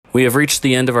We have reached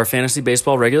the end of our fantasy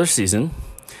baseball regular season.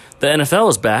 The NFL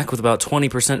is back with about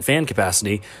 20% fan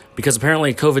capacity because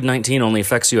apparently COVID-19 only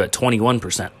affects you at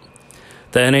 21%.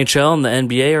 The NHL and the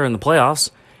NBA are in the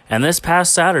playoffs, and this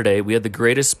past Saturday we had the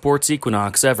greatest sports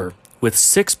equinox ever, with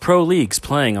 6 pro leagues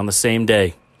playing on the same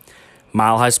day.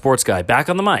 Mile High Sports Guy back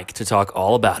on the mic to talk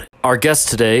all about it. Our guest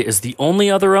today is the only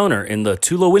other owner in the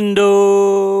To the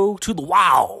Window, To the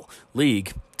Wow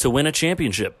League to win a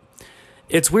championship.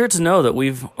 It's weird to know that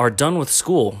we are done with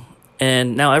school,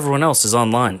 and now everyone else is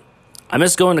online. I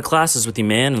miss going to classes with you,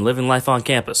 man, and living life on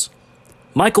campus.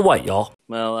 Michael White, y'all.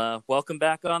 Well, welcome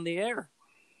back on the air.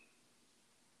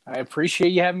 I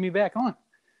appreciate you having me back on.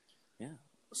 Yeah.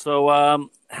 So,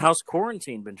 how's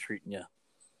quarantine been treating you?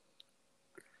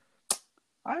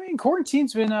 I mean,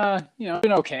 quarantine's been,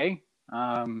 been okay.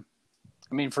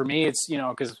 For me, it's,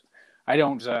 because I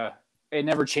don't, it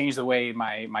never changed the way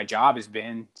my job has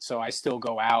been. So I still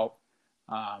go out.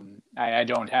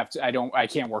 I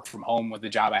can't work from home with the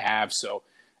job I have. So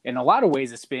in a lot of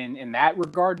ways, it's been in that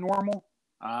regard normal.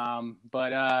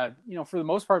 But for the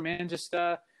most part, man, just,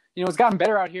 it's gotten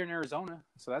better out here in Arizona.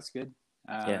 So that's good.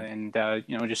 And,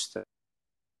 just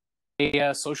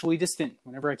stay socially distant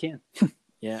whenever I can.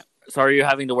 Yeah. So are you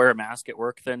having to wear a mask at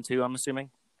work then too, I'm assuming?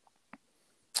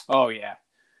 Oh yeah.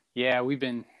 Yeah,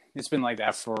 it's been like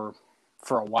that for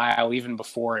a while, even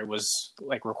before it was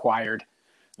like required.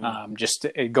 Just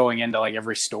going into like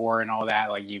every store and all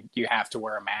that, like you have to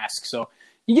wear a mask. So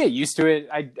you get used to it.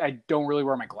 I don't really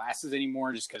wear my glasses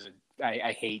anymore just because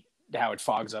I hate how it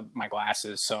fogs up my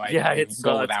glasses. So I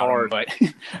go without them. But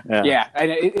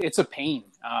it's a pain.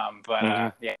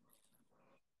 Yeah.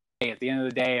 At the end of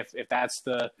the day, if that's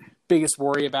the biggest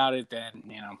worry about it, then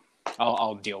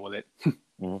I'll deal with it.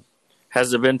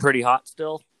 Has it been pretty hot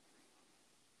still?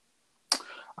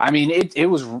 I mean, it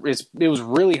was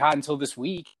really hot until this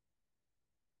week.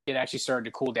 It actually started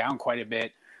to cool down quite a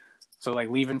bit. So like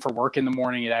leaving for work in the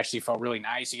morning, it actually felt really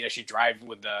nice. You could actually drive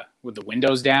with the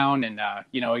windows down, and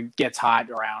it gets hot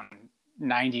around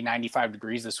 90, 95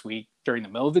 degrees this week during the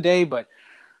middle of the day, but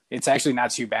it's actually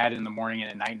not too bad in the morning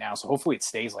and at night now. So hopefully it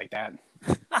stays like that.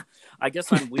 I guess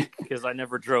I'm weak because I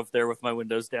never drove there with my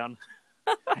windows down.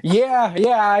 Yeah.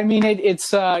 I mean,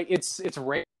 it's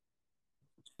rare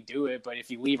to do it, but if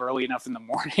you leave early enough in the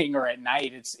morning or at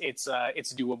night, it's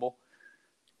doable.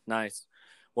 Nice.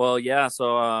 Well, yeah.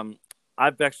 So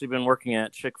I've actually been working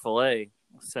at Chick-fil-A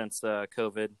since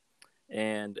COVID,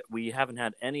 and we haven't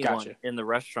had anyone in the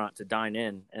restaurant to dine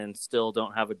in, and still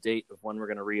don't have a date of when we're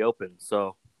going to reopen.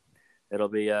 So it'll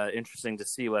be interesting to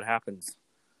see what happens.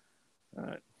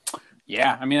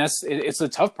 Yeah, I mean it's the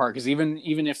tough part because even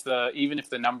if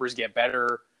the numbers get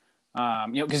better,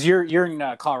 because you're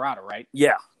in Colorado, right?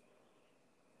 Yeah.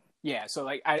 Yeah, so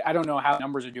like I don't know how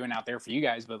numbers are doing out there for you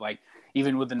guys, but like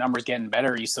even with the numbers getting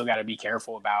better, you still got to be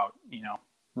careful about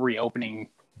reopening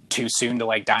too soon to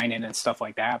like dine in and stuff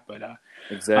like that. But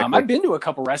exactly, I've been to a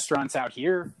couple restaurants out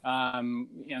here.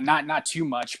 Not too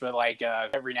much, but like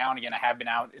every now and again, I have been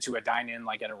out to a dine in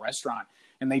like at a restaurant,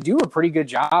 and they do a pretty good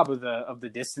job of the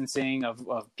distancing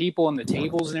of people and the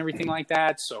tables and everything like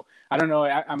that. So I don't know.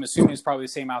 I'm assuming it's probably the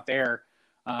same out there.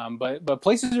 But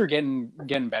places are getting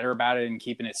better about it and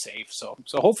keeping it safe. So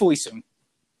hopefully soon.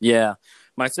 Yeah,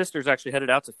 my sister's actually headed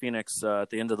out to Phoenix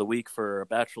at the end of the week for a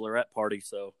bachelorette party.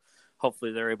 So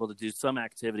hopefully they're able to do some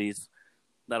activities.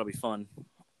 That'll be fun.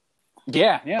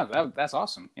 Yeah, that's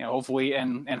awesome. Hopefully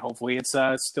and hopefully it's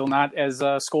still not as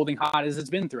scolding hot as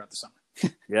it's been throughout the summer.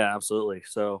 Yeah, absolutely.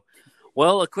 So,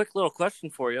 well, a quick little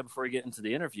question for you before we get into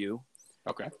the interview.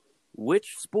 Okay.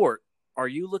 Which sport are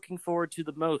you looking forward to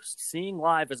the most seeing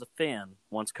live as a fan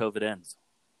once COVID ends?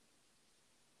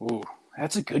 Ooh,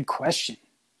 that's a good question.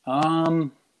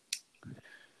 I'm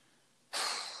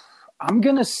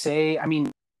going to say,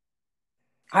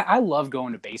 I love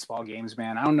going to baseball games,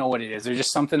 man. I don't know what it is. There's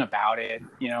just something about it.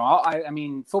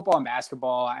 Football and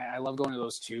basketball, I love going to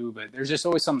those too, but there's just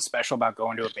always something special about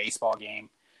going to a baseball game.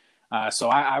 So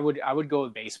I would go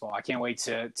with baseball. I can't wait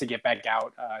to get back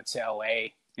out to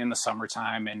LA in the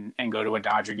summertime and go to a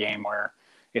Dodger game where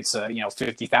it's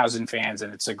 50,000 fans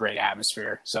and it's a great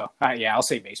atmosphere. So I'll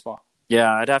say baseball.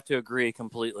 Yeah, I'd have to agree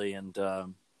completely. And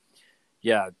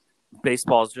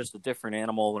baseball is just a different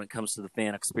animal when it comes to the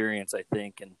fan experience, I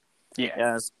think. And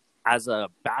as a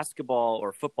basketball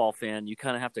or football fan, you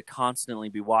kind of have to constantly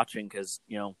be watching because,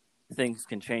 things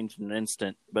can change in an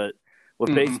instant. But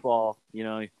with baseball,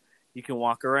 you can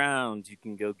walk around, you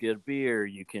can go get a beer,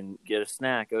 you can get a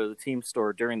snack, go to the team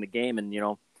store during the game. And,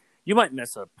 you might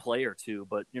miss a play or two,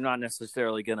 but you're not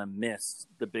necessarily going to miss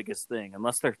the biggest thing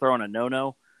unless they're throwing a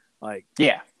no-no.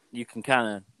 You can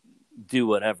kind of do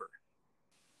whatever.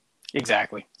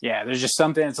 Exactly. Yeah, there's just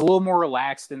something. It's a little more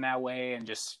relaxed in that way, and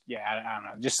just I don't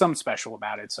know, just something special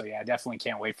about it. So yeah, I definitely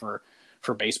can't wait for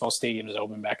baseball stadiums to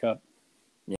open back up.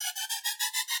 Yeah.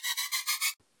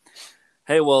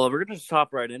 Hey, well, we're going to just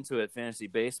hop right into it, fantasy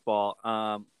baseball.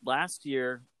 Last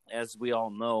year, as we all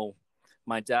know,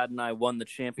 my dad and I won the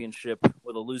championship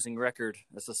with a losing record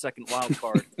as the second wild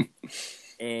card,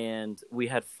 and we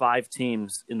had 5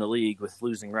 teams in the league with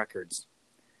losing records.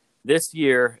 This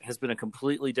year has been a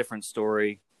completely different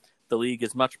story. The league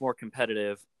is much more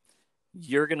competitive.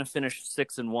 You're going to finish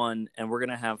 6-1, and we're going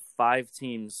to have 5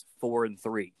 teams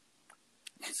 4-3.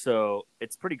 So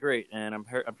it's pretty great, and I'm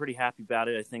pretty happy about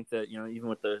it. I think that even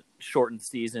with the shortened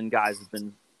season, guys have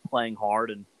been playing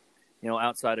hard, and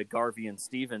outside of Garvey and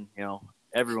Steven,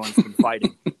 everyone's been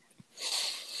fighting.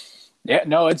 Yeah,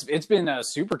 no, it's been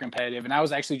super competitive, and I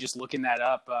was actually just looking that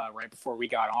up right before we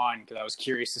got on because I was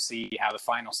curious to see how the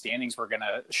final standings were going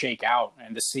to shake out,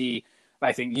 and to see.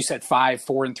 I think you said 5,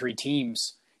 4-3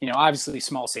 teams. Obviously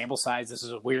small sample size. This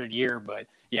is a weird year, but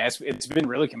yeah, it's been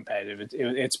really competitive.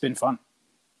 It's been fun.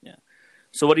 Yeah.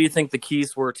 So, what do you think the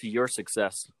keys were to your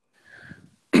success?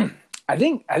 I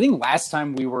think last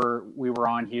time we were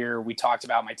on here, we talked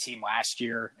about my team last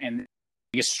year, and the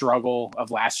biggest struggle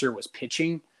of last year was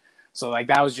pitching. So like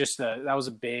that was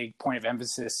a big point of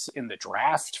emphasis in the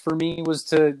draft for me, was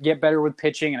to get better with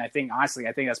pitching. And I think honestly,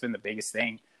 that's been the biggest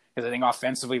thing, because I think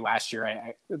offensively last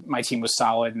year my team was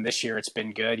solid, and this year it's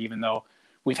been good, even though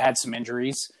we've had some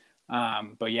injuries.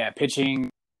 But yeah, pitching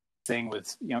thing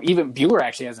with even Bueller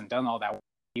actually hasn't done all that.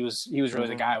 He was really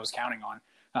the guy I was counting on.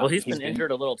 Well, he's been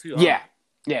injured a little too. Huh?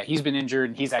 Yeah, he's been injured,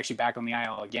 and he's actually back on the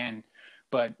IL again.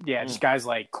 But yeah, just guys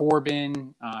like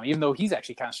Corbin, even though he's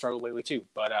actually kind of struggled lately too.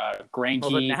 But Greinke,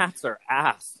 well, the Nats are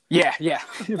ass. Yeah,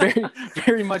 very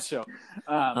very much so.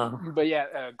 But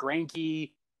yeah,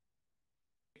 Greinke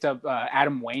picked up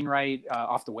Adam Wainwright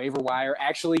off the waiver wire.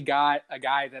 Actually got a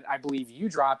guy that I believe you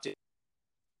dropped it.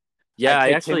 Yeah,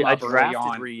 I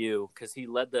drafted Ryu because he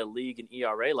led the league in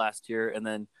ERA last year, and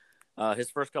then his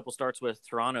first couple starts with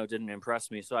Toronto didn't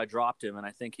impress me, so I dropped him, and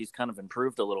I think he's kind of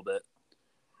improved a little bit.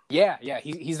 Yeah,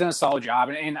 he's done a solid job,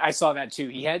 and I saw that too.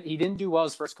 He didn't do well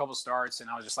his first couple starts, and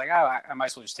I was just like, I might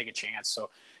as well just take a chance. So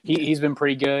he's been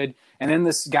pretty good. And then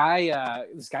this guy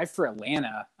for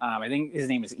Atlanta, I think his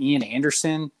name is Ian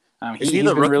Anderson. He's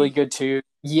been really good too.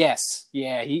 Yes,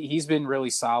 yeah, he's been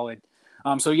really solid.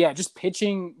 So yeah, just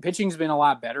pitching's been a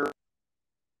lot better.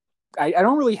 I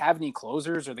don't really have any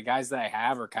closers, or the guys that I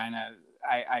have are kind of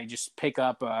I just pick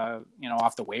up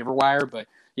off the waiver wire. But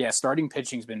yeah, starting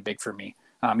pitching's been big for me.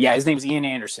 His name's Ian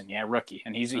Anderson. Yeah, rookie,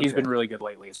 and he's been really good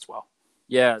lately as well.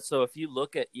 Yeah, so if you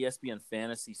look at ESPN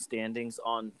Fantasy standings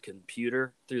on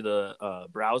computer through the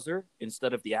browser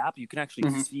instead of the app, you can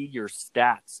actually see your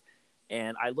stats.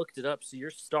 And I looked it up. So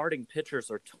your starting pitchers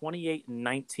are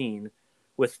 28-19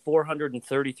 with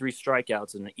 433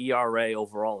 strikeouts and an ERA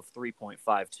overall of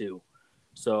 3.52.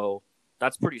 So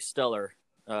that's pretty stellar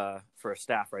for a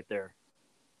staff right there.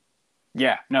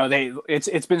 Yeah, no,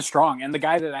 it's been strong. And the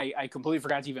guy that I completely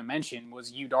forgot to even mention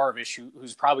was Yu Darvish,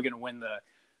 who's probably going to win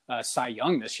the Cy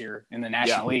Young this year in the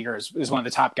National League, or is one of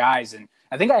the top guys. And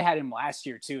I think I had him last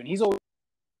year too. And he's always,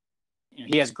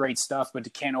 he has great stuff,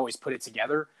 but can't always put it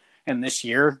together. And this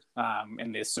year,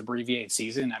 in this abbreviated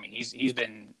season, I mean, he's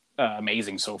been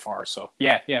amazing so far. So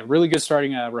yeah, really good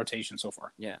starting rotation so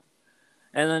far. Yeah.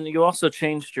 And then you also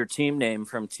changed your team name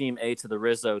from Team A to the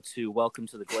Rizzo to Welcome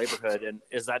to the Glaberhood. And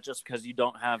is that just because you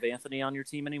don't have Anthony on your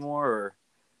team anymore? Or?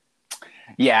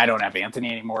 Yeah, I don't have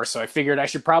Anthony anymore, so I figured I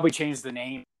should probably change the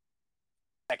name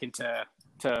second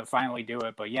to finally do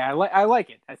it. But yeah, I like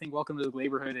it. I think Welcome to the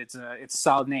Glaberhood, it's a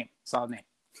solid name.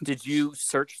 Did you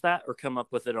search that or come up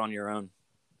with it on your own?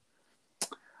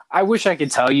 I wish I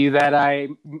could tell you that I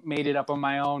made it up on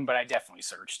my own, but I definitely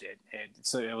searched it.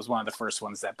 It was one of the first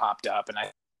ones that popped up, and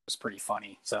it was pretty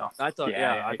funny. So I thought,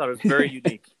 I thought it was very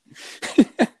unique.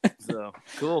 So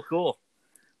cool.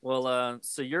 Well,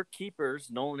 so your keepers,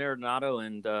 Nolan Arenado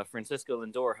and Francisco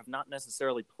Lindor, have not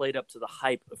necessarily played up to the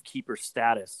hype of keeper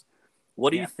status.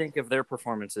 What do you think of their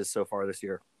performances so far this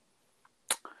year?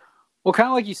 Well, kind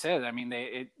of like you said, I mean,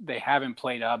 they haven't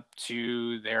played up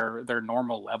to their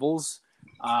normal levels.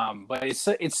 But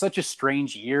it's such a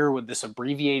strange year with this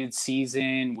abbreviated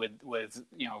season, with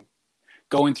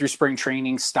going through spring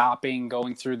training, stopping,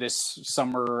 going through this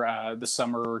the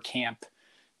summer camp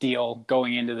deal,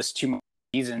 going into this 2-month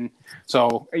season.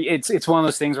 So it's one of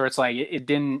those things where it's like it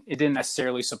didn't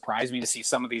necessarily surprise me to see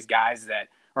some of these guys that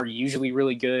are usually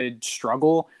really good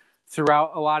struggle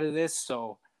throughout a lot of this.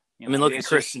 So look at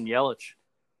Christian Yelich.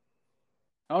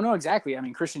 Oh no, exactly. I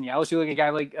mean, Christian Yelich, you look at a guy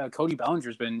like Cody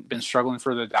Bellinger's been struggling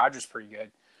for the Dodgers pretty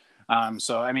good.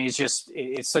 So I mean,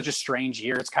 it's such a strange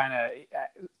year. It's kind of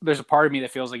there's a part of me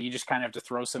that feels like you just kind of have to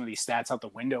throw some of these stats out the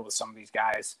window with some of these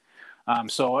guys.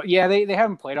 So yeah, they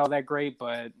haven't played all that great,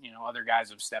 but other guys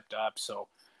have stepped up. So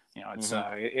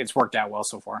it's worked out well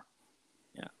so far.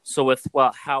 Yeah. So with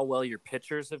how well your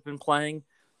pitchers have been playing,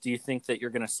 do you think that you're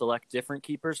going to select different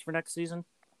keepers for next season?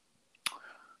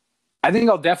 I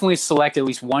think I'll definitely select at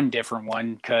least one different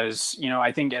one because,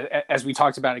 I think as we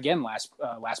talked about again last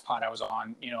pod I was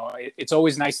on, it's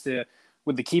always nice to,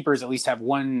 with the keepers, at least have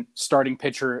one starting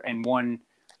pitcher and one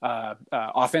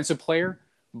offensive player.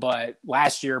 But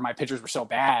last year my pitchers were so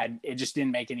bad, it just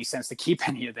didn't make any sense to keep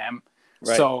any of them.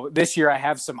 Right. So this year I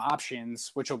have some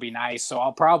options, which will be nice. So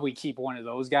I'll probably keep one of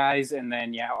those guys. And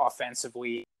then,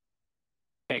 offensively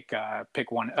pick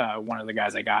one of the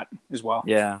guys I got as well.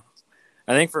 Yeah.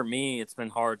 I think for me, it's been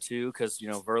hard too because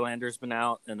Verlander's been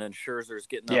out, and then Scherzer's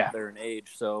getting up there in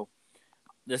age. So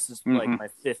this is like my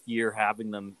 5th year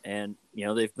having them, and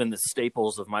they've been the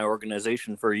staples of my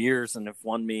organization for years, and have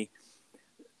won me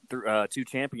 2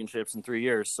 championships in 3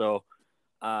 years. So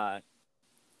I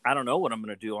don't know what I'm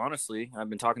going to do. Honestly, I've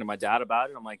been talking to my dad about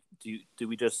it. I'm like, do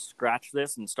we just scratch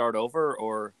this and start over,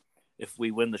 or if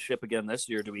we win the ship again this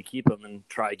year, do we keep them and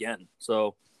try again?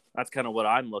 So that's kind of what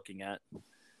I'm looking at.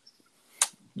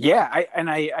 Yeah,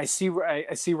 I see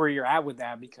where you're at with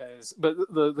that but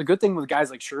the good thing with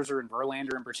guys like Scherzer and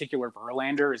Verlander in particular,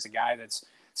 Verlander is a guy that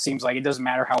seems like it doesn't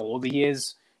matter how old he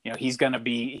is, he's gonna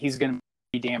be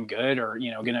damn good, or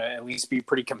gonna at least be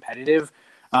pretty competitive.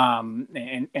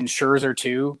 And Scherzer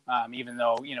too, even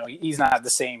though he's not at the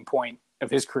same point of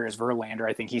his career as Verlander,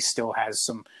 I think he still has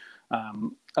some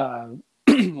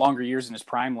longer years in his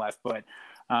prime left. But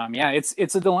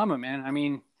it's a dilemma, man. I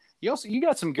mean, you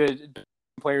got some good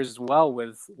players as well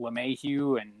with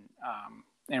LeMahieu and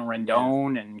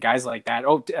Rendon and guys like that.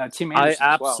 Tim Anderson.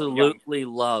 I absolutely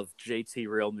love JT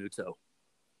Realmuto.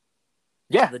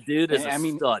 Yeah, the dude is a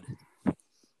stud.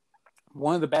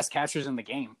 One of the best catchers in the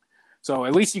game. So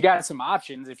at least you got some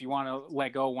options if you want to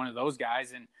let go of one of those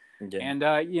guys. And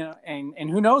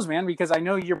who knows, man? Because I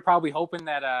know you're probably hoping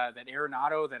that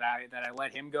Arenado that I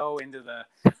let him go into the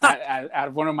out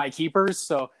of one of my keepers.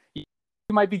 So you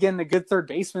might be getting a good third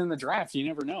baseman in the draft. You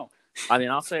never know. I mean,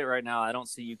 I'll say it right now. I don't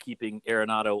see you keeping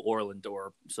Arenado or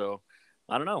Lindor. So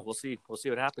I don't know. We'll see. We'll see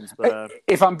what happens. But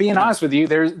if I'm being honest with you,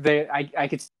 I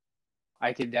could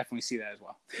definitely see that as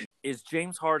well. Is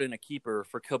James Harden a keeper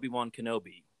for Obi-Wan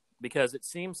Kenobi? Because it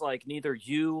seems like neither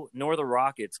you nor the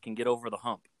Rockets can get over the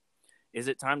hump. Is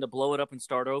it time to blow it up and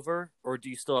start over, or do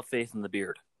you still have faith in the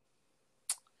beard?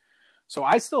 So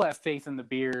I still have faith in the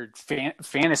beard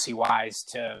fantasy-wise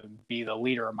to be the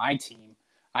leader of my team.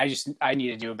 I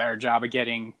need to do a better job of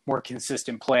getting more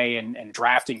consistent play and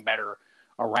drafting better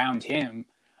around him.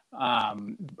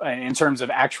 In terms of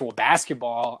actual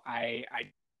basketball, I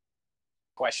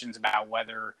questions about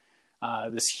whether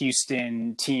this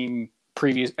Houston team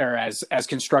as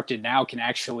constructed now can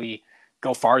actually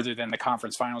go farther than the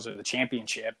conference finals or the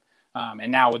championship.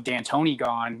 And now with D'Antoni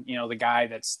gone, the guy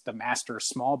that's the master of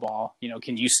small ball,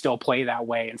 can you still play that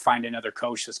way and find another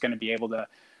coach that's going to be able to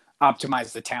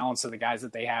optimize the talents of the guys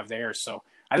that they have there? So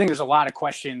I think there's a lot of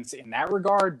questions in that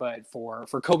regard, but for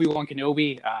Obi-Wan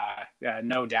Kenobi,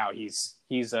 no doubt he's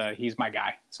my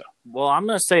guy. So, well, I'm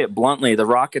going to say it bluntly. The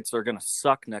Rockets are going to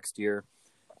suck next year.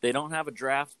 They don't have a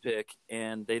draft pick,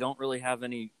 and they don't really have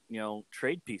any,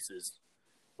 trade pieces.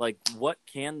 Like, what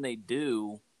can they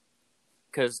do?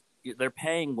 Because they're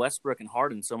paying Westbrook and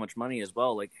Harden so much money as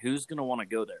well. Like, who's going to want to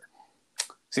go there?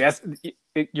 See,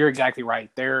 you're exactly right.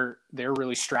 They're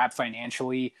really strapped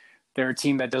financially. They're a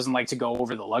team that doesn't like to go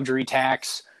over the luxury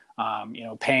tax.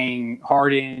 Paying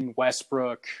Harden,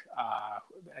 Westbrook. I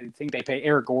think they pay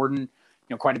Eric Gordon,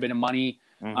 quite a bit of money.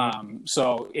 Mm-hmm.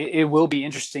 So it will be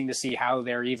interesting to see how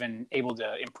they're even able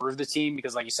to improve the team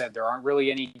because, like you said, there aren't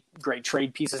really any great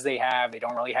trade pieces they have. They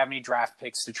don't really have any draft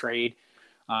picks to trade.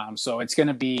 So it's going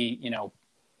to be,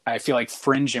 I feel like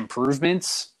fringe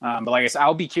improvements. But like I said,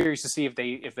 I'll be curious to see if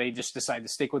they just decide to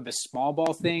stick with this small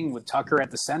ball thing with Tucker at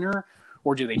the center,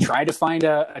 or do they try to find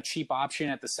a cheap option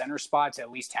at the center spot to at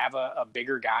least have a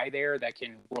bigger guy there that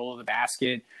can roll the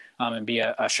basket and be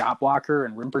a shot blocker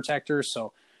and rim protector.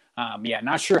 So,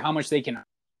 not sure how much they can.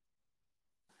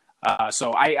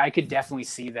 So I could definitely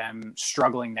see them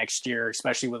struggling next year,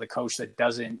 especially with a coach that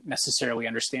doesn't necessarily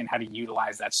understand how to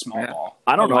utilize that small ball.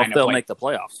 I don't know if they'll make the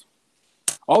playoffs.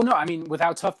 Oh, no. I mean, with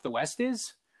how tough the West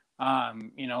is,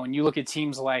 and you look at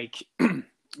teams like,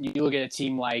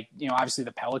 obviously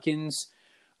the Pelicans,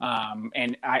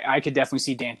 And I could definitely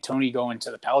see D'Antoni going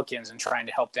to the Pelicans and trying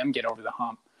to help them get over the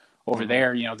hump over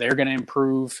there. You know, they're going to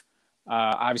improve.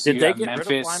 Obviously, Did you they have get rid of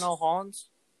Memphis. Lionel Hollins?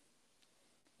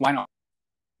 Why not?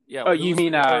 Yeah. Oh, you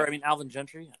mean Alvin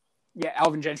Gentry? Yeah,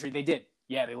 Alvin Gentry. They did.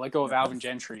 Yeah, they let go of Alvin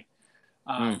Gentry.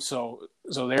 So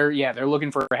they're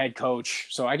looking for a head coach.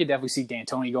 So I could definitely see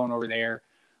D'Antoni going over there.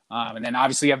 And then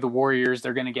obviously you have the Warriors.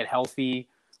 They're going to get healthy.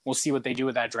 We'll see what they do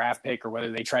with that draft pick or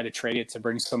whether they try to trade it to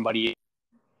bring somebody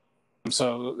in.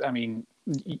 So, I mean,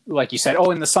 like you said,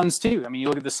 and the Suns too. I mean, you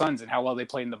look at the Suns and how well they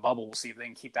played in the bubble. We'll see if they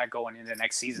can keep that going into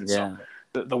next season. Yeah.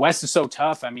 So the West is so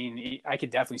tough. I mean, I could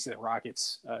definitely see the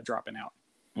Rockets dropping out.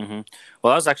 Mm-hmm.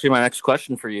 Well, that was actually my next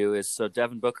question for you is, so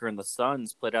Devin Booker and the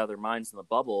Suns played out of their minds in the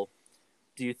bubble.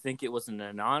 Do you think it was an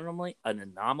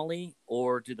anomaly,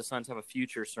 or do the Suns have a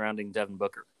future surrounding Devin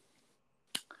Booker?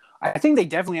 I think they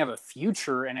definitely have a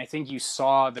future, and I think you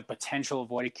saw the potential of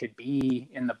what it could be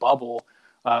in the bubble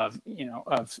of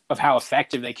how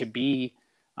effective they could be.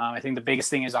 I think the biggest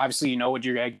thing is obviously what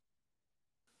you're going to.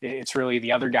 It's really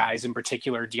the other guys, in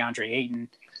particular DeAndre Ayton.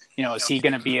 You know, is he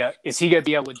going to be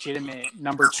a legitimate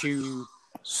number 2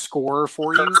 scorer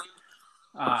for you?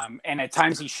 And at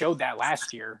times he showed that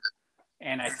last year.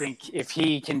 And I think if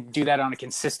he can do that on a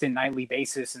consistent nightly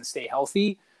basis and stay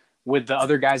healthy with the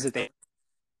other guys that they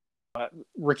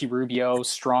Ricky Rubio,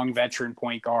 strong veteran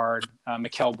point guard,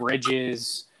 Mikal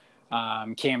Bridges,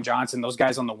 Cam Johnson, those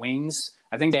guys on the wings,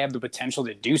 I think they have the potential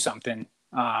to do something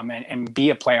and be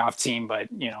a playoff team. But,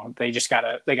 they just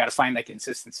gotta find that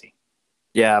consistency.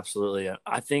 Yeah, absolutely.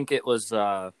 I think it was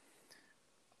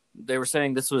they were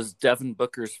saying this was Devin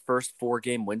Booker's first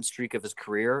 4-game win streak of his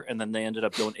career, and then they ended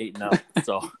up going 8-0.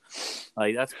 So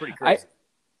that's pretty crazy.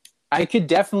 I could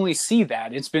definitely see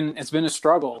that. It's been a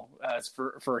struggle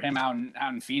for him out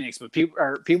in Phoenix, but people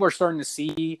are starting to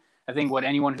see. I think what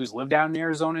anyone who's lived out in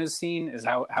Arizona has seen is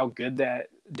how good that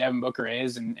Devin Booker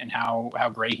is and how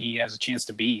great he has a chance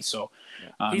to be. So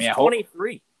he's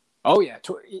 23. Oh yeah,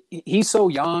 he's so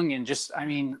young and just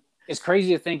it's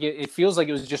crazy to think it feels like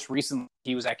it was just recently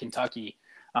he was at Kentucky,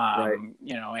 right.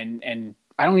 And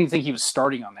I don't even think he was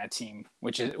starting on that team,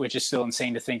 which is still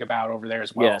insane to think about over there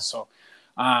as well. Yeah. So,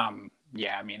 I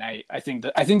think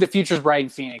the future's bright in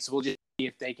Phoenix. We'll just see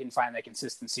if they can find that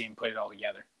consistency and put it all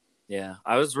together. Yeah,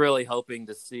 I was really hoping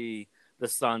to see the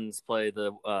Suns play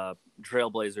the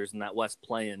Trailblazers in that West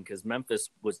play-in because Memphis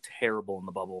was terrible in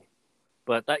the bubble.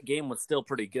 But that game was still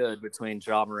pretty good between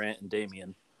Ja Morant and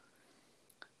Damian.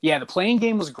 Yeah, the playing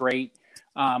game was great,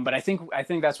 but I think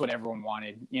that's what everyone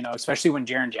wanted. Especially when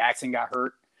Jaren Jackson got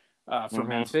hurt for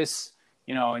Memphis.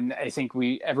 And I think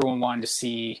everyone wanted to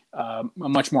see a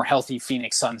much more healthy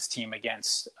Phoenix Suns team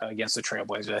against the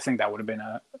Trailblazers. I think that would have been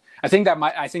I think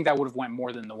that would have went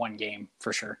more than the one game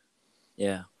for sure.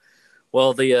 Yeah.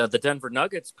 Well, the Denver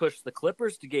Nuggets pushed the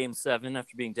Clippers to Game 7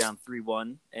 after being down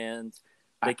 3-1, and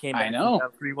they came back down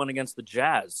 3-1 against the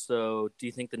Jazz. So do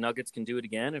you think the Nuggets can do it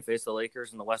again and face the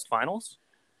Lakers in the West Finals?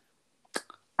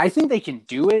 I think they can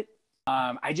do it.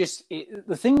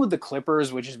 The thing with the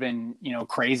Clippers, which has been,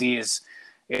 crazy is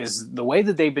the way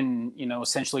that they've been,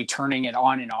 essentially turning it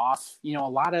on and off. A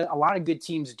lot of good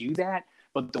teams do that,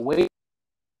 but the way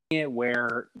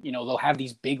where, they'll have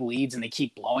these big leads and they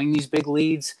keep blowing these big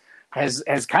leads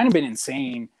has kind of been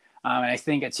insane. And I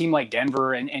think a team like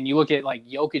Denver, and you look at like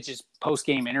Jokic's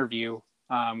post-game interview,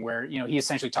 where he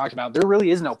essentially talked about there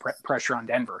really is no pressure on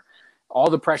Denver. All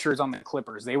the pressure is on the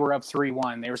Clippers. They were up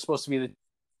 3-1. They were supposed to be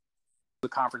the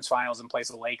conference finals in place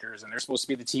of the Lakers, and they're supposed to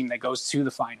be the team that goes to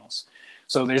the finals.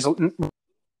 So I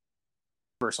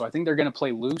think they're going to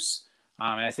play loose,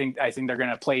 and I think they're going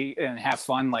to play and have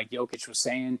fun, like Jokic was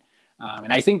saying.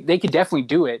 And I think they could definitely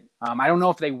do it. I don't know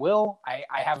if they will. I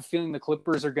have a feeling the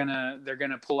Clippers they're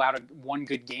gonna pull out one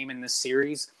good game in this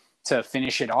series to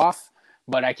finish it off.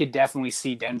 But I could definitely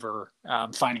see Denver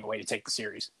finding a way to take the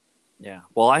series. Yeah.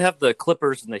 Well, I have the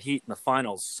Clippers and the Heat in the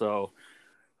finals, so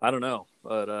I don't know.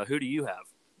 But who do you have?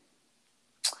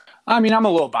 I'm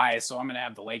a little biased, so I'm gonna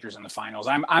have the Lakers in the finals.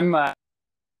 I'm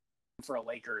for a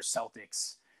Lakers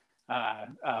Celtics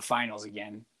finals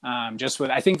again. I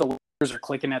think the Lakers are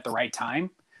clicking at the right time.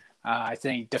 I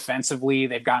think defensively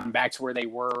they've gotten back to where they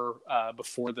were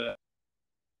before the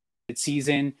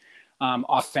season.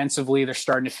 Offensively, they're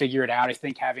starting to figure it out. I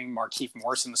think having Markieff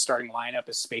Morris in the starting lineup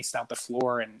has spaced out the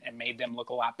floor and made them look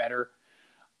a lot better.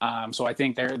 So I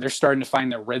think they're starting to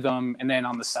find their rhythm. And then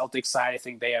on the Celtics side, I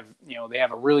think they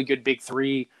have a really good big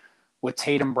three with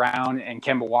Tatum, Brown, and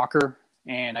Kemba Walker.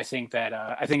 And I think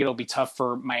it'll be tough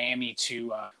for Miami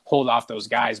to hold off those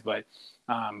guys. But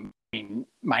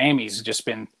Miami's just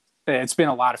it's been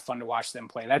a lot of fun to watch them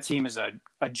play. That team is a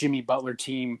Jimmy Butler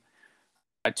team. It's been a lot of fun to watch them play. That team is a Jimmy Butler team.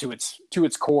 It's been a lot of fun to watch them play. That team is a Jimmy Butler team. It's been a lot of fun to watch them play. That team is a Jimmy Butler team. to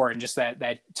its core, and just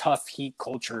that tough Heat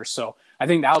culture. So I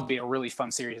think that would be a really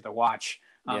fun series to watch.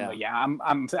 But yeah,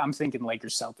 I'm thinking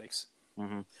Lakers Celtics.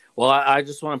 Mm-hmm. Well, I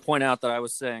just want to point out that I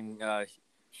was saying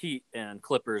Heat and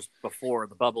Clippers before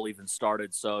the bubble even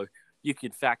started, so you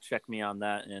could fact check me on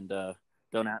that and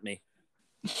don't at me.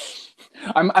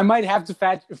 I might have to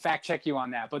fact check you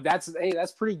on that, but that's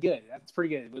pretty good. That's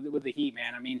pretty good with the Heat,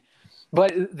 man. I mean,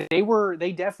 but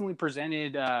they definitely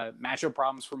presented matchup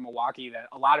problems for Milwaukee that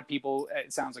a lot of people,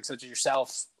 it sounds like such as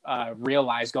yourself,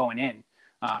 realized going in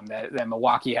that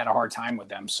Milwaukee had a hard time with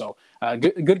them. So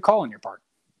good call on your part.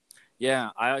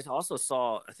 Yeah, I also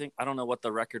saw. I don't know what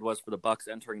the record was for the Bucks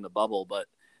entering the bubble, but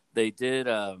they did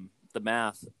the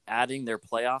math, adding their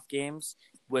playoff games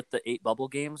with the 8 bubble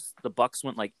games. The Bucks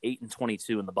went like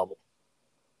 8-22 in the bubble.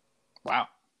 Wow,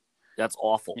 that's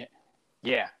awful.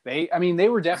 Yeah. They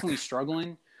were definitely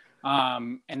struggling.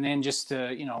 And then just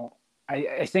to,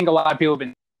 I think a lot of people have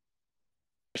been,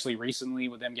 especially recently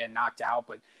with them getting knocked out,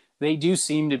 but they do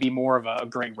seem to be more of a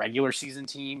great regular season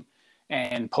team.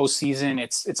 And postseason,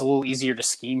 it's a little easier to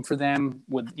scheme for them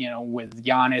with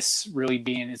Giannis really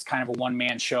being, it's kind of a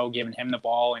one-man show, giving him the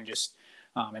ball and just,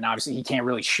 and obviously he can't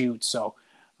really shoot. So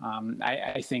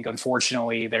I think,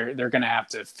 unfortunately, they're going to have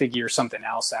to figure something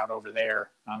else out over there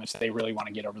if they really want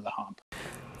to get over the hump.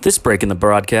 This break in the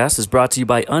broadcast is brought to you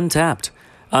by Untappd.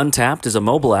 Untappd is a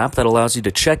mobile app that allows you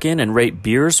to check in and rate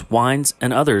beers, wines,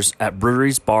 and others at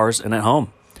breweries, bars, and at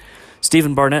home.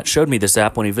 Stephen Barnett showed me this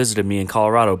app when he visited me in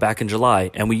Colorado back in July,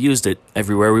 and we used it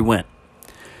everywhere we went.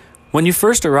 When you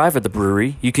first arrive at the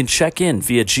brewery, you can check in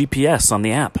via GPS on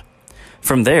the app.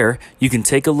 From there, you can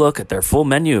take a look at their full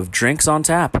menu of drinks on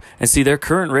tap and see their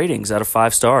current ratings out of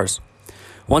 5 stars.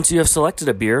 Once you have selected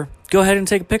a beer, go ahead and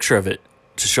take a picture of it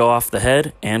to show off the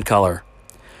head and color.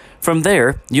 From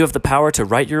there, you have the power to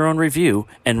write your own review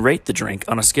and rate the drink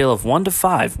on a scale of 1 to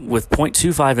 5 with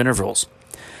 0.25 intervals.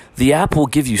 The app will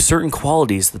give you certain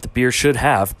qualities that the beer should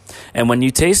have, and when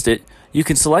you taste it, you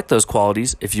can select those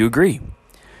qualities if you agree.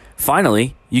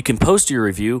 Finally, you can post your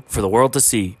review for the world to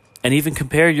see, and even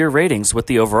compare your ratings with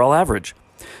the overall average.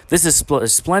 This is a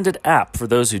splendid app for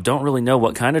those who don't really know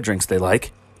what kind of drinks they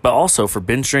like, but also for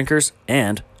binge drinkers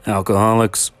and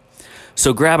alcoholics.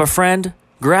 So grab a friend,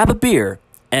 grab a beer,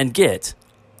 and get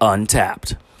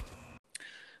Untappd.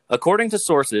 According to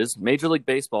sources, Major League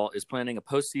Baseball is planning a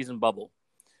postseason bubble.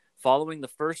 Following the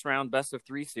first round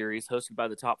best-of-3 series hosted by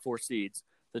the top 4 seeds,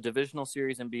 the divisional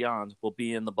series and beyond will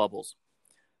be in the bubbles.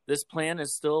 This plan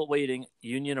is still awaiting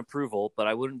union approval, but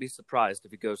I wouldn't be surprised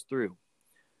if it goes through.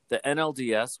 The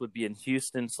NLDS would be in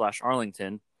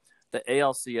Houston/Arlington. The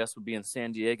ALCS would be in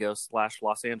San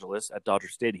Diego/Los Angeles at Dodger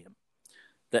Stadium.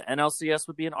 The NLCS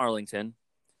would be in Arlington.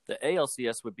 The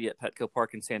ALCS would be at Petco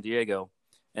Park in San Diego.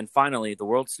 And finally, the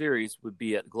World Series would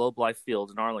be at Globe Life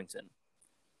Field in Arlington.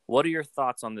 What are your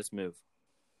thoughts on this move?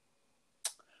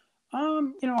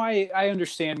 I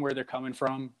understand where they're coming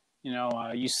from.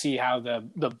 You see how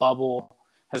the bubble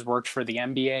has worked for the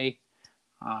NBA.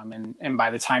 And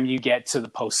by the time you get to the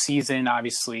postseason,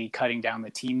 obviously cutting down the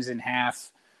teams in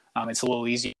half, it's a little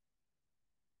easier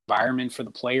environment for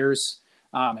the players.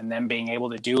 And then being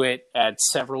able to do it at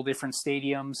several different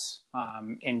stadiums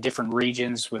in different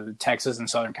regions with Texas and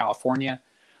Southern California.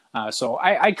 So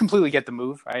I completely get the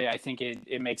move. I think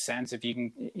it makes sense if you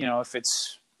can, if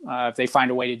they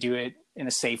find a way to do it in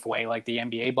a safe way, like the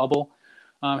NBA bubble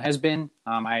has been.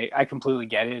 I completely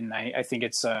get it, and I think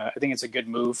it's a good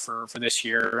move for this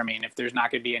year. I mean, if there's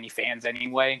not going to be any fans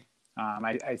anyway,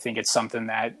 I think it's something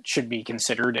that should be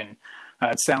considered, and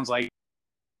it sounds like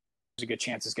there's a good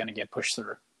chance it's going to get pushed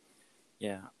through.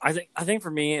 Yeah, I think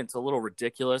for me it's a little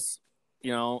ridiculous.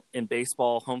 In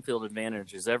baseball, home field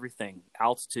advantage is everything.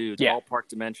 Altitude, ballpark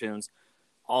dimensions,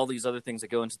 all these other things that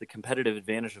go into the competitive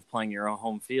advantage of playing your own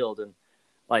home field. And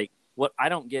what I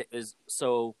don't get is,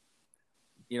 so,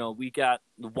 we got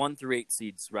the 1 through 8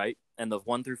 seeds, right? And the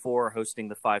 1 through 4 are hosting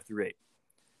the 5 through 8.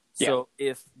 Yeah. So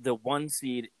if the 1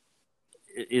 seed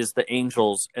is the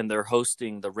Angels and they're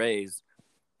hosting the Rays,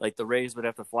 the Rays would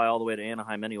have to fly all the way to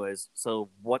Anaheim anyways. So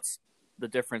what's the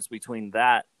difference between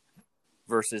that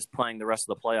versus playing the rest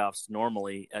of the playoffs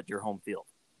normally at your home field?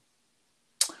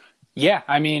 Yeah,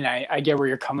 I mean, I get where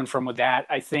you're coming from with that.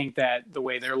 I think that the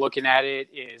way they're looking at it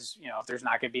is, if there's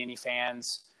not going to be any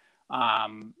fans,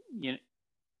 we'll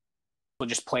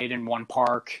just play it in one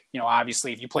park.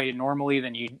 Obviously, if you played it normally,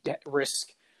 then you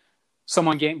risk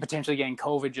someone potentially getting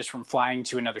COVID just from flying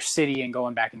to another city and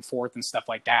going back and forth and stuff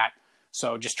like that.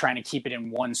 So just trying to keep it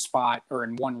in one spot or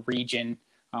in one region,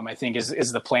 I think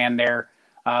is the plan there.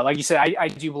 Like you said, I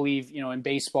do believe, in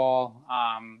baseball,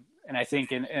 and I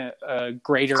think in a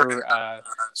greater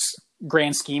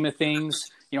grand scheme of things,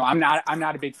 I'm not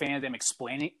a big fan of them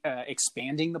expanding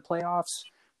the playoffs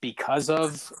because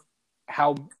of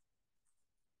how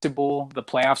predictable the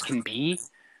playoffs can be.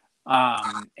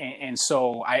 And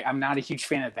so I'm not a huge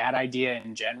fan of that idea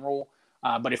in general.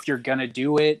 But if you're gonna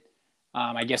do it,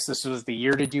 I guess this was the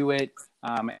year to do it.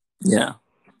 Yeah.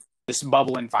 This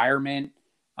bubble environment.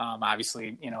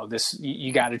 Obviously, this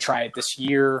you got to try it this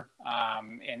year,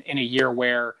 in a year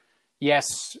where,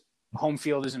 yes, home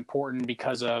field is important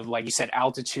because of, like you said,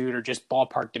 altitude or just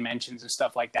ballpark dimensions and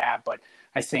stuff like that. But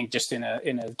I think just in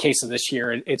a case of this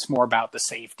year, it's more about the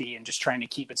safety and just trying to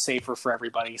keep it safer for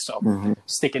everybody. So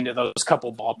sticking to those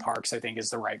couple ballparks, I think, is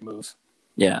the right move.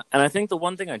 Yeah, and I think the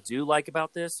one thing I do like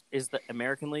about this is that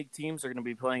American League teams are going to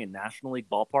be playing in National League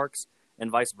ballparks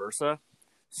and vice versa.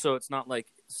 So it's not like,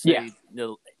 say,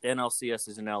 the NLCS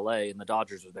is in LA and the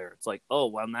Dodgers are there. It's like, oh,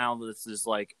 well, now this is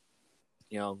like,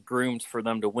 groomed for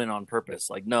them to win on purpose.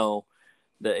 Like, no,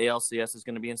 the ALCS is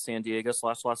going to be in San Diego /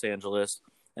 Los Angeles,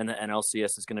 and the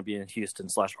NLCS is going to be in Houston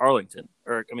 / Arlington.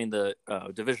 The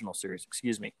divisional series,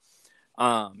 excuse me.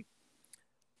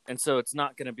 And so it's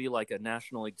not going to be like a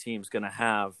National League team's going to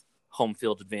have home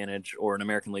field advantage or an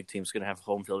American League team's going to have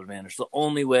home field advantage. The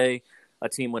only way a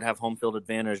team would have home field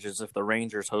advantage is if the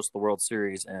Rangers host the World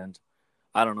Series, and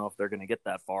I don't know if they're going to get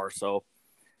that far. So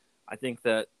I think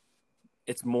that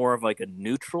it's more of like a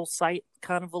neutral site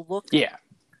kind of a look. Yeah.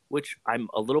 Which I'm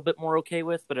a little bit more okay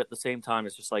with, but at the same time,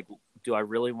 it's just like, do I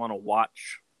really want to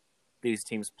watch these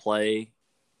teams play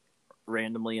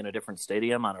randomly in a different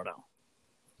stadium? I don't know.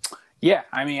 Yeah,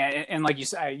 I mean, and like you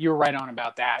said, you're right on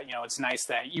about that. It's nice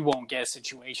that you won't get a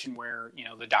situation where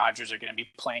the Dodgers are going to be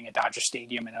playing at Dodger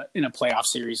Stadium in a playoff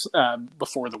series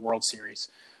before the World Series.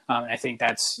 And I think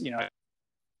that's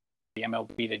the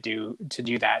MLB to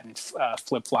do that and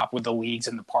flip flop with the leagues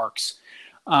and the parks.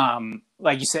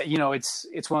 Like you said,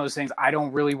 it's one of those things. I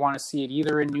don't really want to see it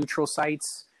either in neutral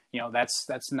sites.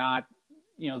 That's not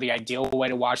the ideal way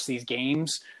to watch these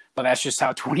games, but that's just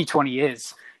how 2020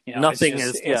 is. Nothing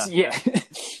is. Yeah,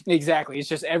 exactly. It's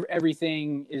just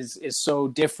everything is so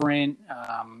different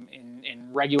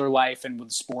in regular life and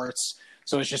with sports.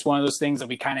 So it's just one of those things that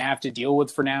we kind of have to deal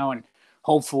with for now, and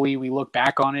hopefully we look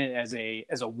back on it as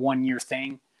a 1 year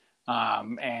thing,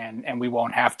 and we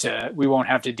won't have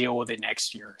to deal with it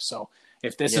next year. So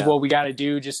if this is what we got to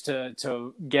do just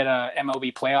to get a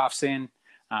MLB playoffs in,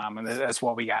 and that's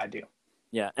what we got to do.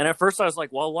 Yeah, and at first I was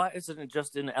like, well, why isn't it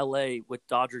just in LA with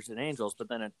Dodgers and Angels? But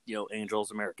then, Angels,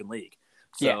 American League.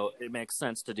 So it makes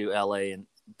sense to do LA and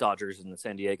Dodgers and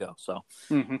San Diego. So,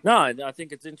 no, I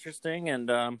think it's interesting. And,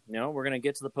 we're going to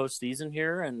get to the postseason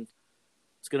here, and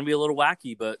it's going to be a little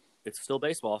wacky, but it's still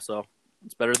baseball. So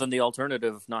it's better than the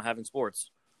alternative of not having sports.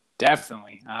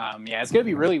 Definitely. It's going to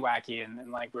be really wacky.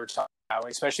 And like we were talking about,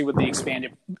 especially with the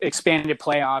expanded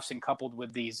playoffs and coupled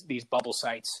with these bubble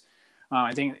sites,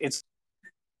 I think it's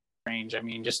range. I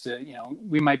mean, just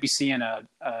we might be seeing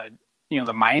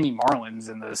the Miami Marlins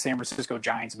and the San Francisco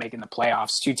Giants making the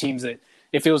playoffs. Two teams that,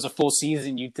 if it was a full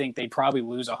season, you'd think they'd probably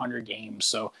lose 100 games.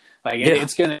 So,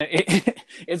 it's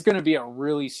gonna be a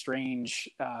really strange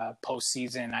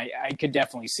postseason. I could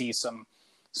definitely see some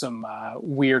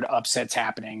weird upsets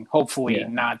happening. Hopefully,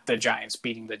 not the Giants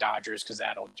beating the Dodgers, because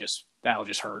that'll just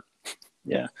hurt.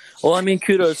 Yeah. Well, I mean,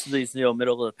 kudos to these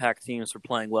middle of the pack teams for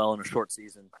playing well in a short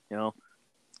season.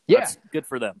 That's good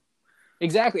for them.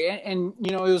 Exactly. And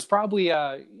it was probably,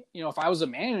 if I was a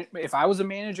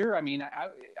manager, I mean,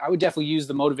 I would definitely use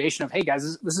the motivation of, hey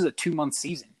guys, this is a 2-month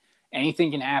season.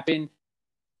 Anything can happen.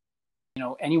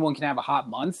 Anyone can have a hot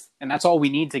month, and that's all we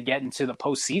need to get into the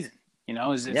postseason.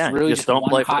 It's really just don't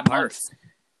play for the Pirates.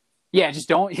 Yeah. Just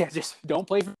don't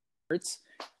play for the Pirates.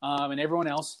 And everyone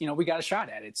else, we got a shot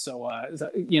at it. So,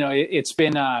 it's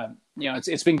been,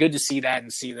 it's been good to see that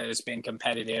and see that it's been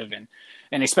competitive,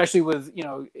 and especially with,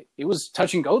 it was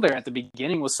touch and go there at the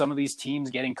beginning with some of these teams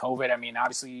getting COVID. I mean,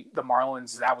 obviously the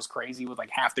Marlins, that was crazy with like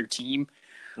half their team,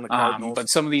 and the Cardinals. But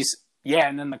some of these,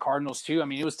 and then the Cardinals too. I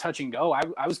mean, it was touch and go.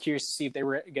 I was curious to see if they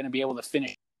were going to be able to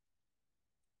finish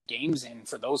games in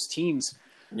for those teams.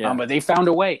 But they found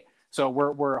a way. So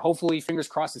we're hopefully, fingers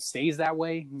crossed, it stays that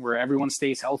way, where everyone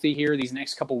stays healthy here these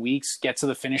next couple weeks, get to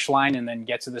the finish line, and then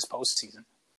get to this postseason.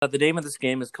 The name of this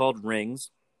game is called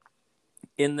Rings.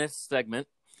 In this segment,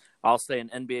 I'll say an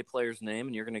NBA player's name,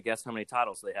 and you're going to guess how many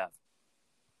titles they have.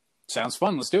 Sounds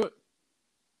fun. Let's do it.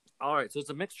 All right. So it's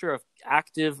a mixture of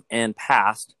active and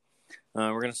past.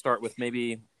 We're going to start with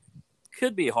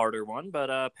could be a harder one,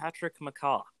 but Patrick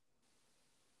McCaw.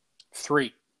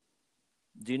 3.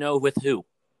 Do you know with who?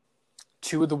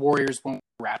 2 with the Warriors, 1 with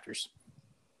the Raptors.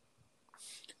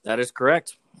 That is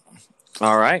correct.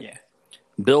 All right. Yeah.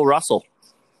 Bill Russell.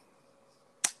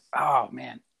 Oh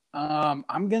man,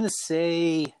 I'm gonna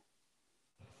say.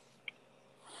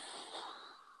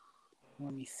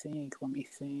 Let me think.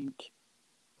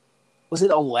 Was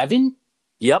it 11?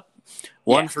 Yep.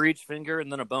 One for each finger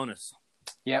and then a bonus.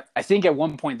 Yep. I think at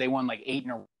one point they won like 8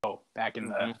 in a row back in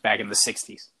the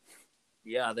 60s.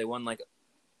 Yeah,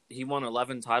 he won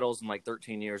 11 titles in like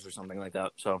 13 years or something like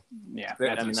that. So yeah,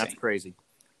 that's crazy.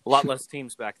 A lot less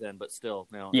teams back then, but still,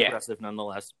 impressive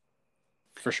nonetheless.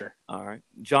 For sure. All right.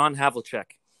 John Havlicek.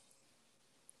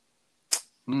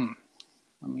 Let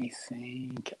me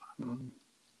think.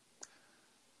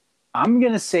 I'm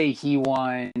going to say he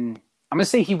won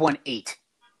 8.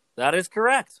 That is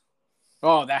correct.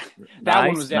 Oh, that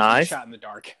one was definitely a shot in the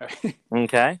dark.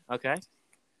 Okay.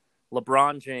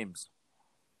 LeBron James.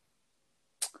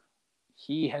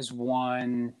 He has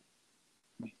won,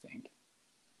 let me think,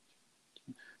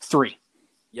 3.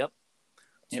 Yep.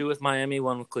 2 with Miami,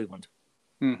 1 with Cleveland.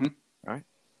 Mm-hmm. All right.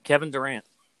 Kevin Durant.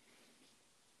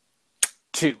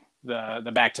 2.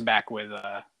 The back-to-back with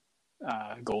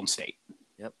Golden State.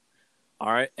 Yep.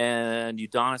 All right. And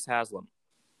Udonis Haslem.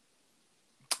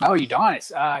 Oh,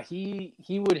 Udonis.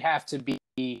 He would have to be.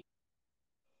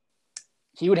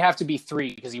 He would have to be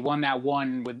 3 because he won that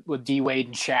one with D Wade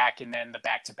and Shaq, and then the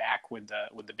back-to-back with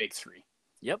the big 3.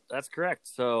 Yep, that's correct.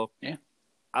 So,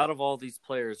 out of all these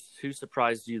players, who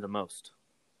surprised you the most?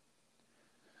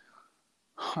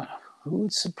 Who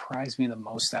would surprise me the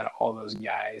most out of all those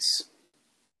guys?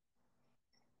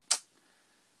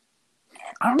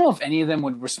 I don't know if any of them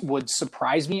would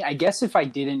surprise me. I guess if I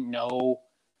didn't know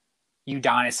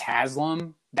Udonis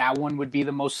Haslem, that one would be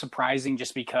the most surprising,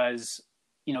 just because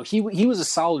he was a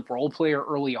solid role player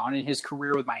early on in his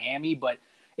career with Miami, but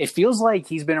it feels like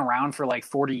he's been around for like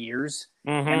 40 years,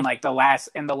 and like the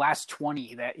last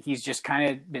 20 that he's just kind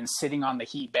of been sitting on the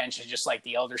Heat bench as just like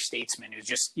the elder statesman who's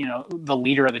just the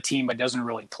leader of the team but doesn't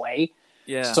really play.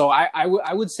 Yeah. So I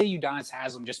would say Udonis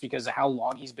Haslem, just because of how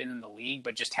long he's been in the league,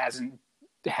 but just hasn't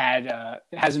had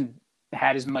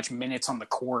as much minutes on the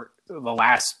court the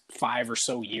last 5 or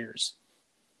so years.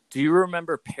 Do you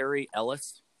remember Perry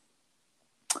Ellis?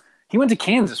 He went to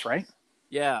Kansas, right?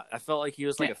 Yeah, I felt like he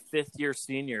was like a 5th-year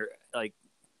senior. Like,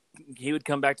 he would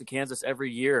come back to Kansas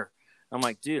every year. I'm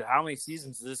like, dude, how many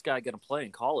seasons is this guy going to play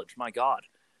in college? My God.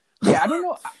 Yeah, I don't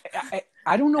know.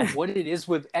 I don't know what it is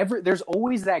with there's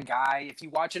always that guy. If you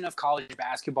watch enough college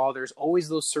basketball, there's always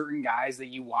those certain guys that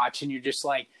you watch and you're just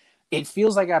like, it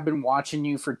feels like I've been watching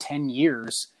you for 10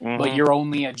 years, but you're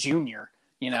only a junior.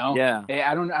 Yeah.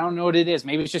 I don't know what it is.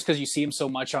 Maybe it's just because you see him so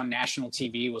much on national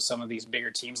TV with some of these bigger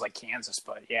teams like Kansas.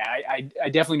 But yeah, I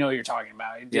definitely know what you're talking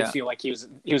about. It did feel like he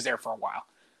was there for a while.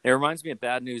 It reminds me of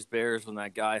Bad News Bears when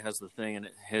that guy has the thing and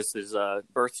his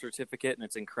birth certificate and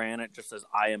it's in crayon. It just says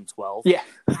I am 12. Yeah.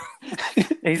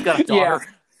 He's got a daughter.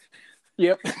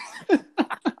 Yeah. Yep.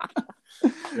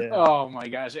 Yeah. Oh my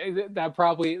gosh, that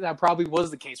probably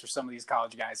was the case for some of these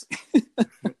college guys.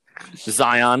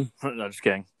 Zion. No, just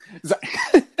kidding.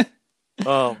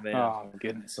 Oh man. Oh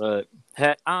goodness. But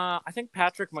I think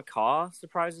Patrick McCaw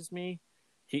surprises me.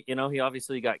 He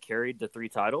obviously got carried to 3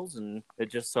 titles, and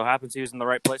it just so happens he was in the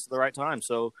right place at the right time.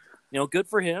 So, good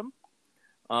for him.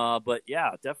 But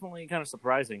yeah, definitely kind of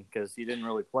surprising because he didn't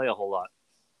really play a whole lot.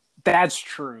 That's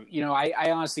true.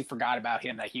 I honestly forgot about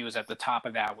him, that he was at the top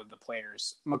of that with the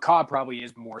players. McCaw probably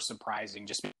is more surprising.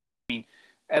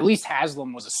 At least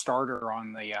Haslem was a starter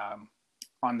on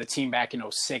the team back in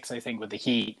 2006, I think, with the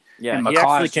Heat. Yeah, and he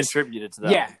actually contributed to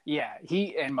that. Yeah.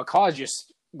 McCaw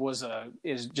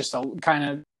is just a kind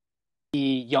of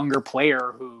younger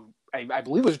player who I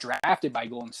believe was drafted by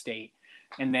Golden State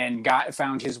and then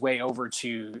found his way over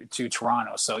to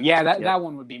Toronto. So yeah, that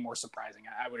one would be more surprising.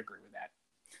 I would agree with that.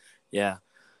 Yeah.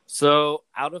 So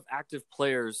out of active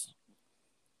players,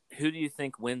 who do you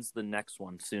think wins the next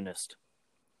one soonest?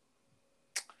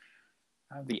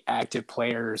 The active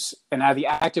players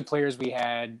we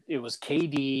had, it was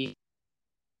KD,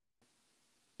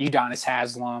 Udonis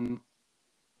Haslem,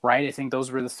 right? I think those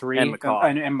were the 3. And McCaw.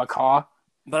 And McCaw.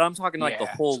 But I'm talking like the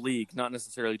whole league, not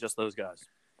necessarily just those guys.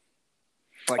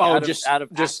 Like out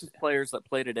of active players that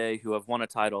play today who have won a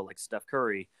title, like Steph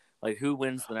Curry, like who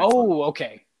wins the next one? Oh,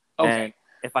 okay. And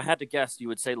if I had to guess, you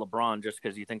would say LeBron, just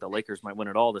because you think the Lakers might win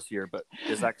it all this year. But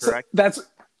is that correct? That's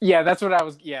where I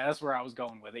was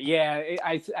going with it. Yeah,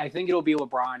 I think it'll be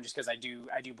LeBron, just because I do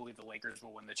believe the Lakers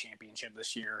will win the championship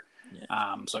this year.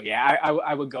 Yeah. So yeah,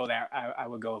 I would go there. I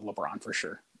would go with LeBron for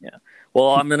sure. Yeah. Well,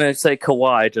 I'm gonna say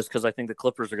Kawhi, just because I think the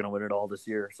Clippers are gonna win it all this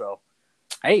year. So.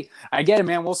 Hey, I get it,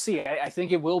 man. We'll see. I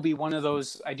think it will be one of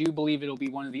those. I do believe it'll be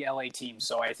one of the LA teams.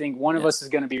 So I think one of us is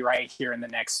going to be right here in the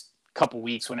next couple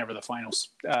weeks whenever the finals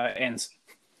ends.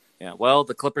 Yeah, well,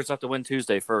 the Clippers have to win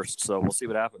Tuesday first, so we'll see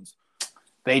what happens.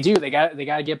 They do. They got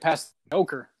to get past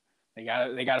Joker. They got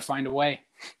to find a way.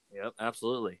 Yep,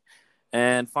 absolutely.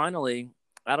 And finally,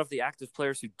 out of the active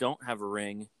players who don't have a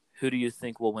ring, who do you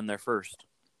think will win their first?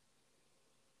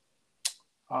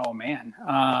 Oh, man.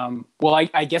 Well,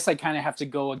 I guess I kind of have to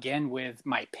go again with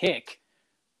my pick,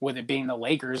 with it being the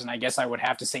Lakers, and I guess I would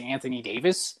have to say Anthony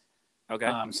Davis.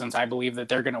 Okay. Since I believe that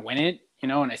they're going to win it,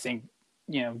 and I think,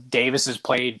 Davis has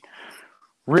played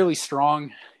really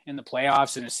strong in the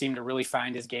playoffs and has seemed to really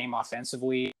find his game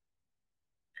offensively.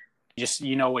 Just,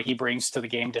 what he brings to the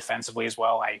game defensively as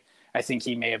well. I think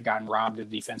he may have gotten robbed of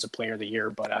Defensive Player of the Year,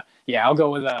 but yeah, I'll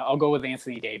go with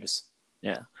Anthony Davis.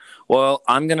 Yeah. Well,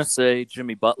 I'm going to say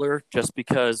Jimmy Butler just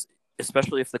because,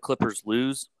 especially if the Clippers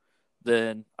lose,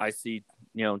 then I see,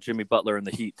 Jimmy Butler and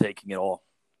the Heat taking it all.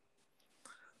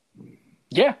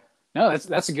 Yeah. No,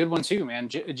 that's a good one too, man.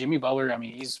 Jimmy Butler, I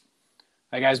mean,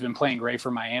 that guy's been playing great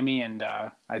for Miami, and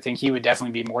I think he would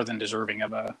definitely be more than deserving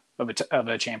of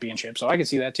a championship. So I can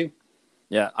see that too.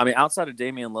 Yeah, I mean, outside of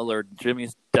Damian Lillard,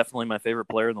 Jimmy's definitely my favorite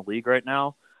player in the league right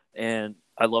now, and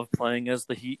I love playing as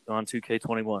the Heat on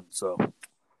 2K21. So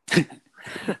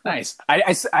nice.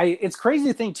 It's crazy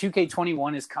to think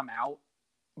 2K21 has come out,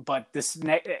 but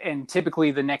and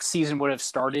typically the next season would have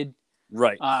started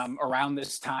right around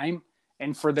this time,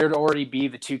 and for there to already be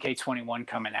the 2K21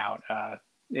 coming out,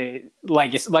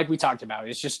 like we talked about,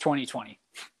 it's just 2020.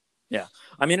 Yeah,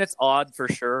 I mean, it's odd for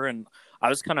sure, and I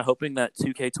was kind of hoping that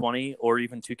 2K20 or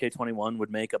even 2K21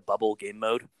 would make a bubble game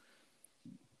mode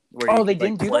where they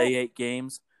didn't play do that? 8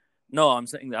 games. No, I'm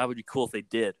saying that would be cool if they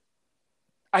did.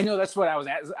 I know that's what I was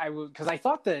at. Because I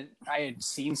thought that I had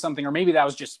seen something, or maybe that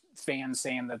was just fans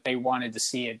saying that they wanted to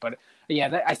see it. But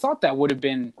yeah, I thought that would have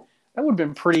been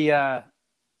pretty.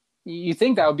 You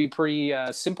think that would be pretty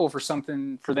simple for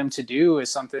them to do, is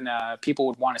something people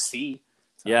would want to see.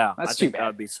 So, yeah, that's I too think bad. that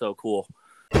would be so cool.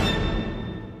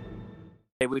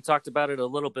 Hey, we talked about it a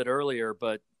little bit earlier,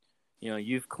 but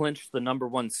you've clinched the number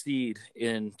 1 seed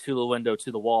in Tula Window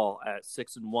to the Wall at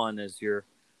 6-1 as you're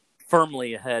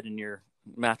firmly ahead in your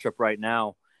matchup right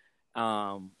now.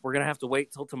 We're gonna have to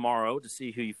wait till tomorrow to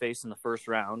see who you face in the first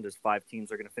round, as 5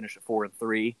 teams are gonna finish at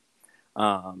 4-3.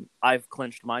 I've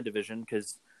clinched my division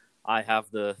because I have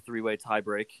the 3-way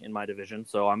tiebreak in my division,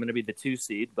 so I'm gonna be the 2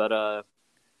 seed. But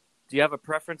do you have a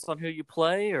preference on who you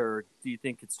play, or do you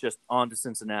think it's just on to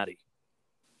Cincinnati?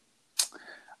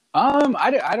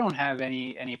 I don't have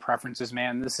any preferences,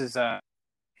 man. This is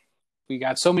we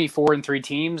got so many 4-3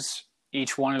 teams.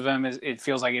 Each one of them it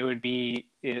feels like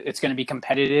it's going to be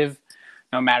competitive,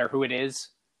 no matter who it is.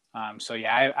 So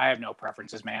yeah, I have no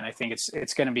preferences, man. I think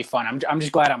it's going to be fun. I'm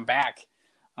just glad I'm back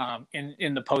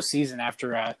in the postseason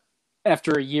after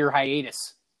a year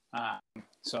hiatus.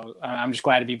 So I'm just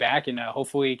glad to be back, and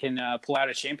hopefully can pull out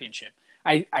a championship.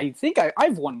 I think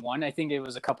I've won one. I think it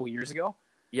was a couple years ago.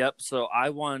 Yep. So I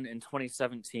won in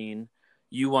 2017.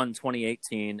 You won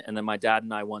 2018, and then my dad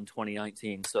and I won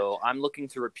 2019. So I'm looking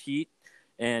to repeat,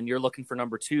 and you're looking for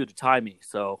number 2 to tie me.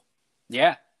 So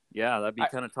yeah, that'd be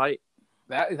kind of tight.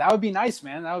 That would be nice,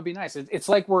 man. That would be nice. It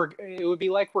would be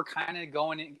like we're kind of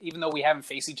going in, even though we haven't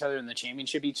faced each other in the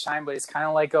championship each time, but it's kind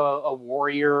of like a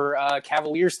Warrior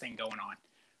Cavaliers thing going on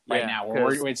right now.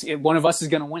 Where one of us is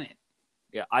going to win it.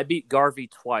 Yeah, I beat Garvey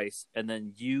twice, and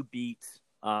then you beat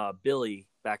Billy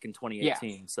back in 2018.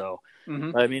 Yeah. So,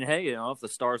 I mean, hey, if the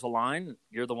stars align,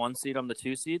 you're the 1 seed, I'm the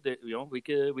 2 seed. That we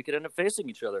could end up facing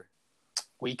each other.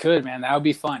 We could, man. That would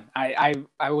be fun. I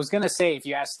was gonna say, if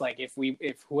you asked, like, if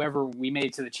whoever we made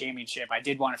it to the championship, I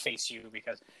did want to face you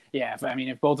because, yeah,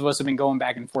 if both of us have been going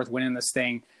back and forth winning this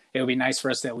thing, it would be nice for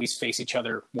us to at least face each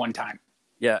other one time.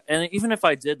 Yeah, and even if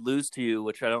I did lose to you,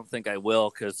 which I don't think I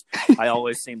will, because I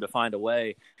always seem to find a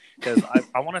way. Because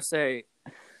I want to say,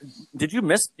 you didn't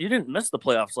miss the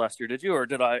playoffs last year, did you? Or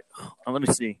did I? Let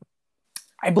me see.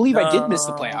 I believe I did miss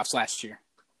the playoffs last year.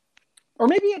 Or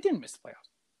maybe I didn't miss the playoffs.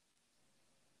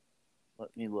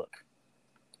 Let me look.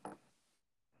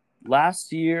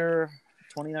 Last year,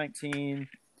 2019,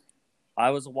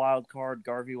 I was a wild card.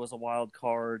 Garvey was a wild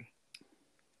card.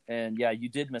 And, yeah, you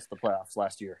did miss the playoffs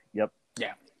last year. Yep.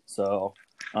 Yeah. So,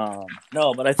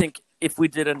 no, but I think if we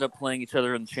did end up playing each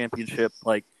other in the championship,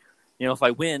 like, if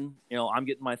I win, I'm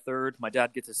getting my 3rd, my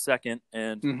dad gets his 2nd,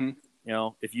 and,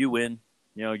 if you win,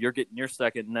 you're getting your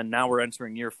 2nd, and then now we're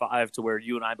entering year 5 to where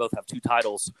you and I both have 2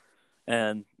 titles,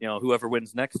 and, whoever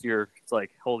wins next year, it's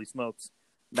like, holy smokes,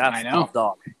 that's top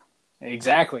dog.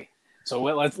 Exactly. So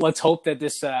let's hope that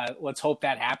let's hope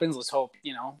that happens. Let's hope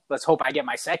I get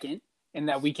my 2nd, and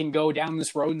that we can go down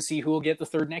this road and see who will get the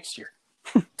 3rd next year.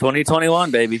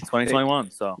 2021, baby.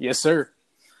 2021. So, Yes, sir.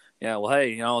 yeah, well,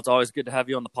 hey, it's always good to have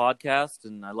you on the podcast,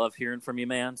 and I love hearing from you,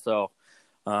 man. So,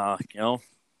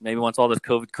 maybe once all this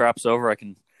COVID crap's over, I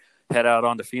can head out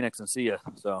onto Phoenix and see you.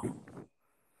 So,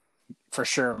 for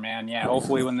sure, man. Yeah,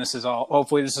 hopefully this is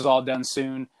all done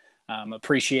soon.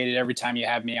 Appreciate it every time you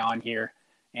have me on here,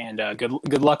 and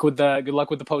good luck with the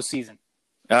postseason.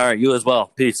 All right, you as well.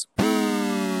 Peace.